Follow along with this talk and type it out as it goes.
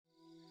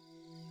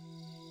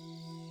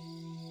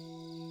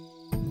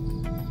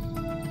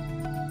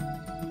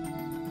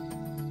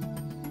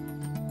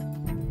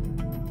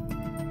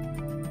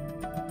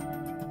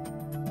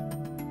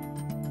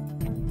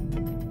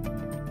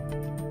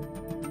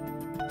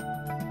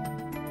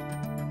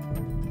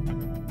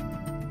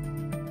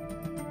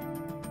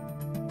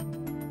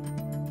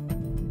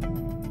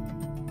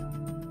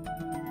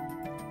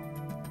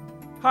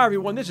Hi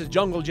everyone, this is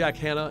Jungle Jack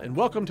Hanna and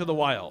welcome to the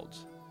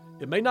Wilds.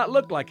 It may not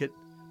look like it,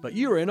 but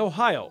you are in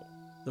Ohio.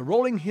 The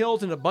rolling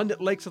hills and abundant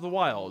lakes of the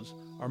Wilds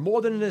are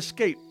more than an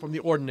escape from the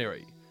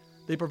ordinary.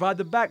 They provide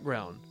the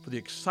background for the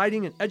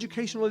exciting and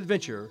educational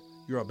adventure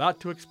you're about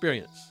to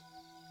experience.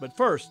 But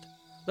first,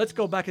 let's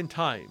go back in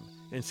time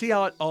and see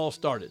how it all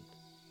started.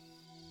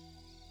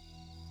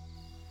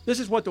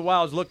 This is what the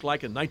Wilds looked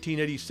like in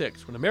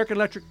 1986 when American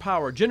Electric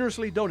Power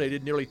generously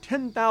donated nearly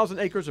 10,000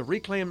 acres of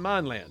reclaimed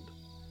mine land.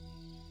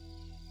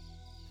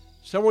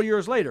 Several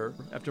years later,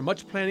 after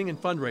much planning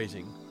and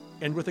fundraising,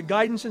 and with the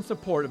guidance and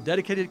support of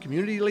dedicated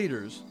community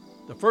leaders,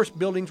 the first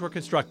buildings were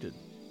constructed.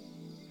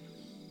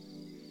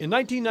 In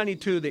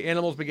 1992, the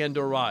animals began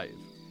to arrive.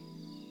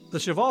 The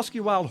Przewalski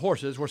wild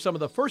horses were some of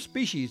the first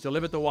species to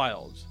live at the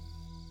Wilds.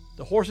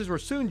 The horses were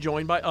soon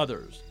joined by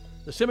others: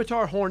 the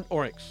scimitar horned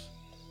oryx,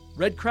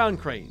 red crown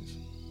cranes,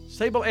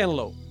 sable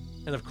antelope,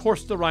 and of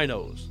course the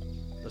rhinos,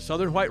 the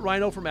southern white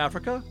rhino from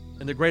Africa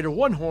and the greater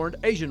one-horned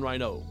Asian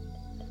rhino.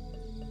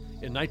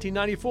 In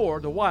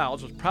 1994, the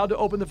Wilds was proud to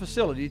open the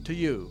facility to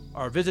you,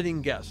 our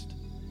visiting guest.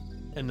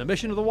 And the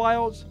mission of the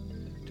Wilds?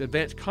 To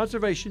advance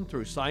conservation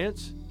through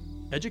science,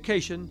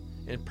 education,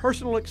 and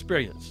personal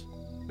experience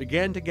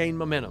began to gain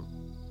momentum.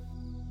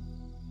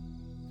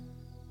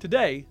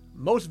 Today,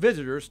 most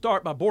visitors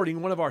start by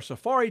boarding one of our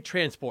safari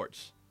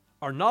transports.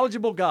 Our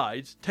knowledgeable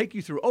guides take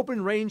you through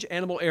open-range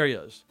animal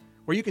areas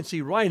where you can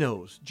see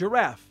rhinos,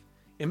 giraffe,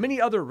 and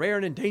many other rare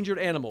and endangered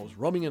animals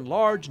roaming in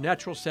large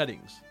natural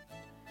settings.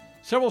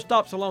 Several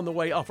stops along the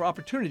way offer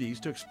opportunities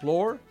to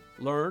explore,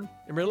 learn,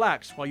 and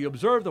relax while you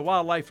observe the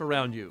wildlife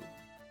around you.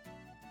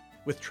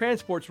 With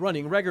transports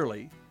running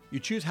regularly, you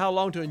choose how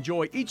long to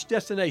enjoy each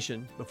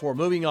destination before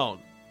moving on.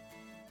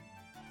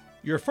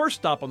 Your first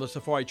stop on the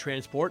safari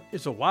transport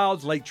is the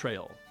Wilds Lake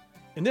Trail.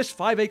 In this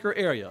 5-acre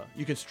area,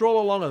 you can stroll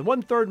along a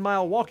 1/3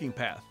 mile walking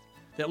path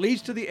that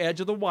leads to the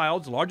edge of the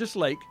Wilds' largest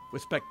lake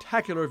with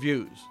spectacular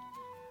views.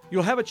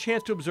 You'll have a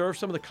chance to observe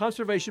some of the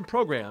conservation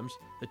programs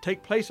that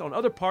take place on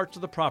other parts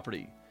of the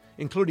property,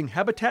 including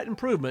habitat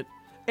improvement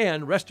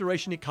and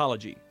restoration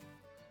ecology.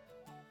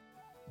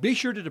 Be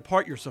sure to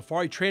depart your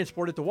safari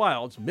transport at the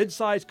Wilds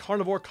Mid-Size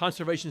Carnivore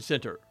Conservation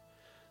Center.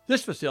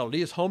 This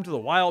facility is home to the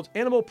Wilds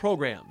animal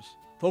programs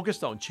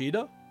focused on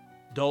cheetah,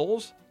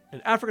 dholes,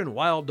 and African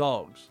wild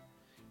dogs.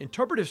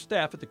 Interpretive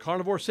staff at the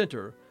Carnivore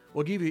Center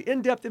will give you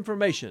in-depth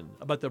information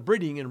about the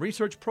breeding and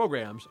research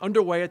programs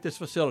underway at this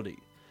facility,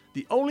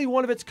 the only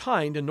one of its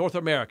kind in North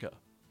America.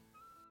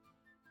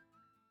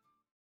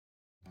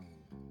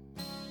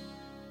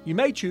 You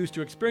may choose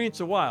to experience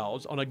the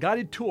Wilds on a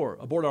guided tour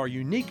aboard our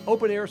unique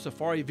open-air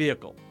safari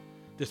vehicle.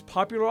 This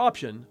popular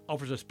option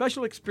offers a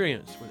special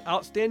experience with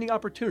outstanding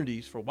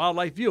opportunities for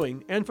wildlife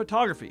viewing and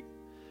photography,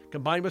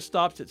 combined with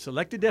stops at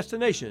selected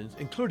destinations,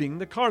 including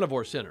the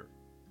Carnivore Center.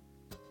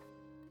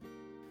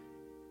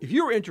 If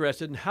you are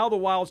interested in how the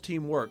Wilds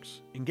team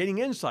works and gaining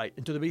insight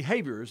into the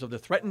behaviors of the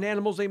threatened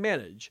animals they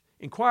manage,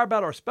 inquire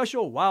about our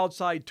special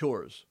Wildside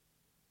tours.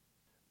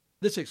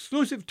 This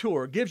exclusive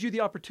tour gives you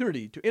the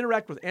opportunity to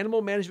interact with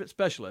animal management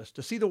specialists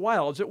to see the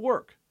Wilds at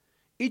work.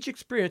 Each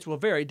experience will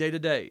vary day to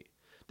day,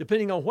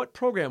 depending on what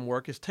program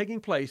work is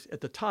taking place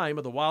at the time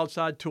of the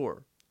Wildside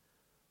tour.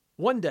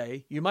 One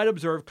day, you might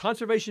observe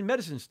conservation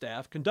medicine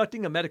staff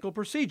conducting a medical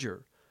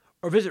procedure,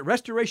 or visit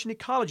restoration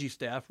ecology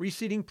staff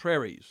reseeding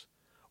prairies,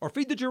 or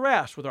feed the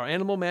giraffes with our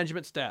animal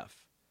management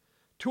staff.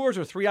 Tours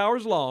are 3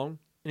 hours long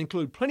and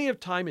include plenty of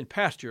time in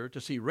pasture to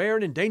see rare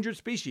and endangered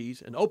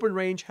species and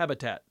open-range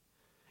habitat,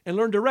 and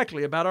learn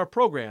directly about our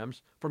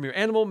programs from your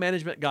animal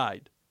management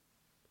guide.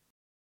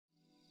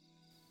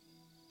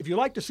 If you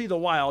like to see the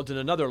Wilds in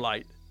another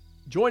light,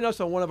 join us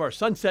on one of our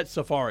sunset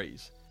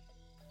safaris.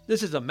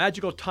 This is a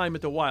magical time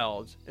at the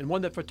Wilds and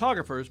one that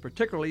photographers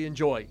particularly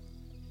enjoy.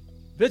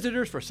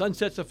 Visitors for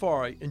Sunset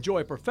Safari enjoy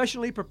a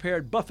professionally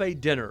prepared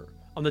buffet dinner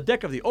on the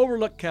deck of the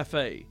Overlook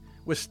Cafe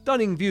with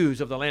stunning views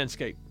of the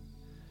landscape.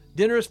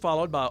 Dinner is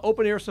followed by an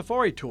open-air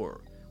safari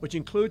tour, which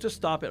includes a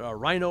stop at our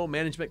Rhino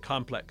Management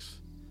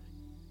Complex.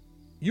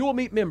 You will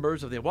meet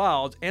members of the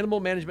Wilds Animal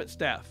Management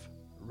staff,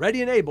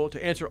 ready and able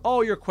to answer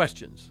all your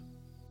questions.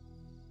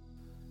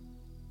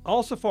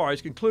 All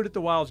safaris conclude at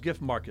the Wilds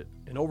Gift Market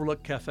and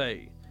Overlook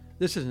Cafe.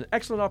 This is an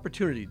excellent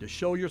opportunity to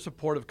show your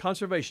support of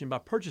conservation by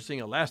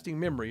purchasing a lasting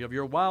memory of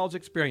your Wilds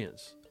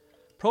experience.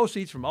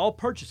 Proceeds from all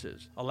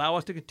purchases allow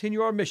us to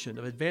continue our mission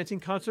of advancing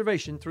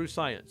conservation through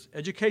science,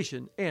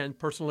 education, and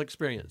personal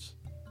experience.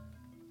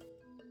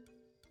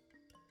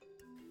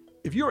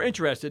 If you're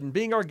interested in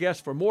being our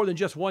guest for more than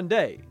just one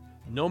day,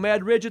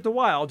 Nomad Ridge at the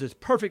Wilds is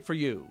perfect for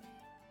you.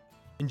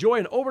 Enjoy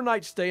an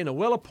overnight stay in a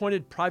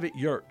well-appointed private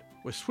yurt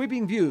with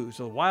sweeping views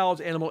of the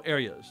Wilds animal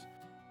areas.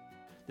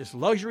 This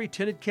luxury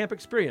tinted camp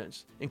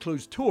experience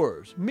includes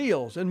tours,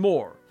 meals, and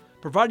more,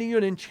 providing you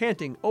an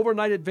enchanting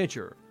overnight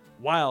adventure,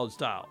 Wild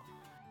style.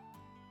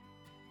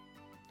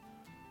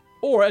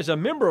 Or as a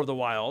member of the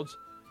Wilds,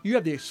 you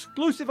have the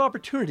exclusive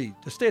opportunity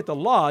to stay at the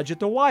Lodge at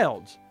the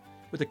Wilds.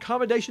 With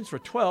accommodations for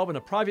 12 and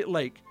a private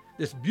lake,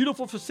 this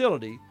beautiful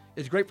facility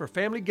is great for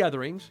family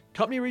gatherings,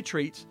 company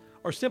retreats,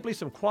 or simply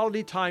some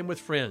quality time with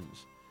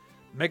friends.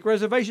 Make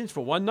reservations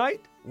for one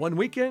night, one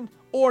weekend,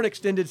 or an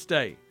extended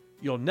stay.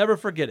 You'll never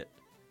forget it.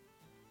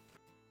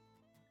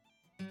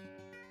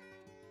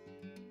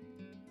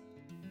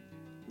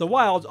 The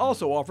Wilds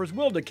also offers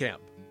Wildecamp,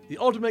 the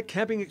ultimate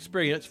camping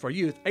experience for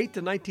youth 8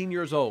 to 19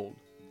 years old.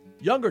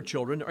 Younger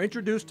children are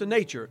introduced to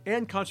nature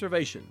and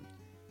conservation.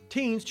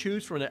 Teens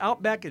choose for an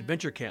Outback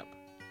Adventure Camp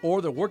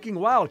or the Working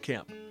Wild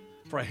Camp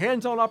for a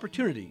hands-on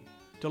opportunity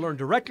to learn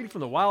directly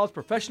from the Wilds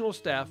professional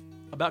staff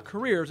about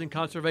careers in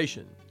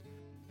conservation.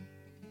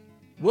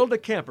 Wilda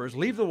campers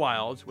leave the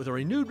Wilds with a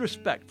renewed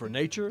respect for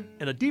nature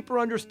and a deeper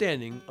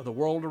understanding of the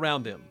world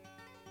around them.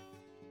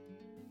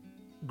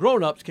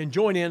 Grown-ups can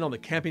join in on the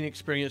camping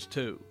experience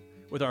too,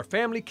 with our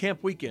family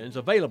camp weekends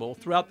available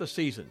throughout the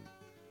season.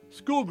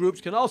 School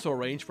groups can also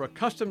arrange for a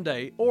custom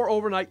day or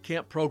overnight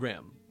camp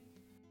program.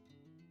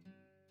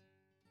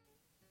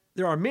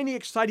 There are many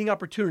exciting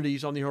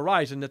opportunities on the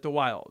horizon at the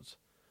Wilds,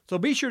 so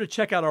be sure to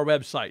check out our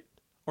website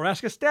or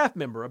ask a staff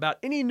member about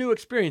any new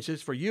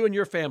experiences for you and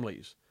your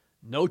families.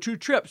 No two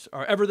trips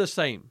are ever the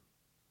same.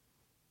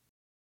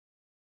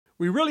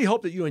 We really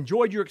hope that you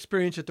enjoyed your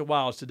experience at the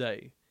Wilds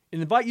today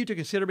and invite you to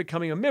consider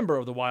becoming a member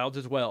of the Wilds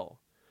as well.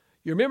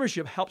 Your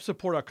membership helps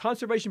support our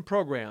conservation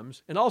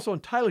programs and also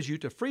entitles you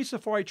to free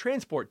safari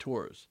transport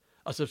tours,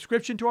 a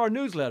subscription to our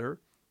newsletter,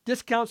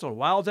 discounts on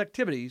Wilds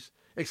activities,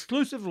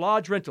 exclusive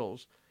lodge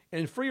rentals,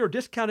 and free or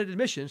discounted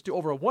admissions to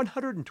over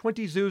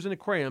 120 zoos and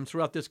aquariums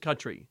throughout this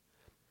country.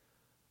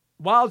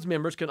 Wilds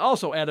members can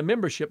also add a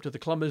membership to the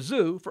Columbus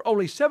Zoo for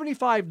only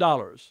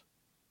 $75.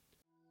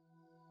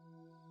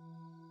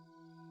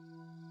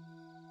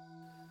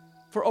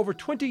 For over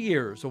 20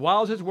 years, the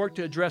Wilds has worked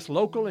to address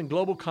local and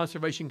global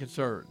conservation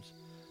concerns.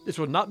 This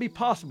would not be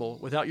possible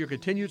without your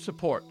continued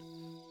support.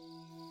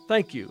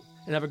 Thank you,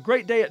 and have a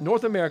great day at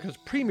North America's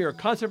premier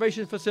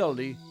conservation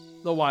facility,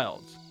 the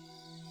Wilds.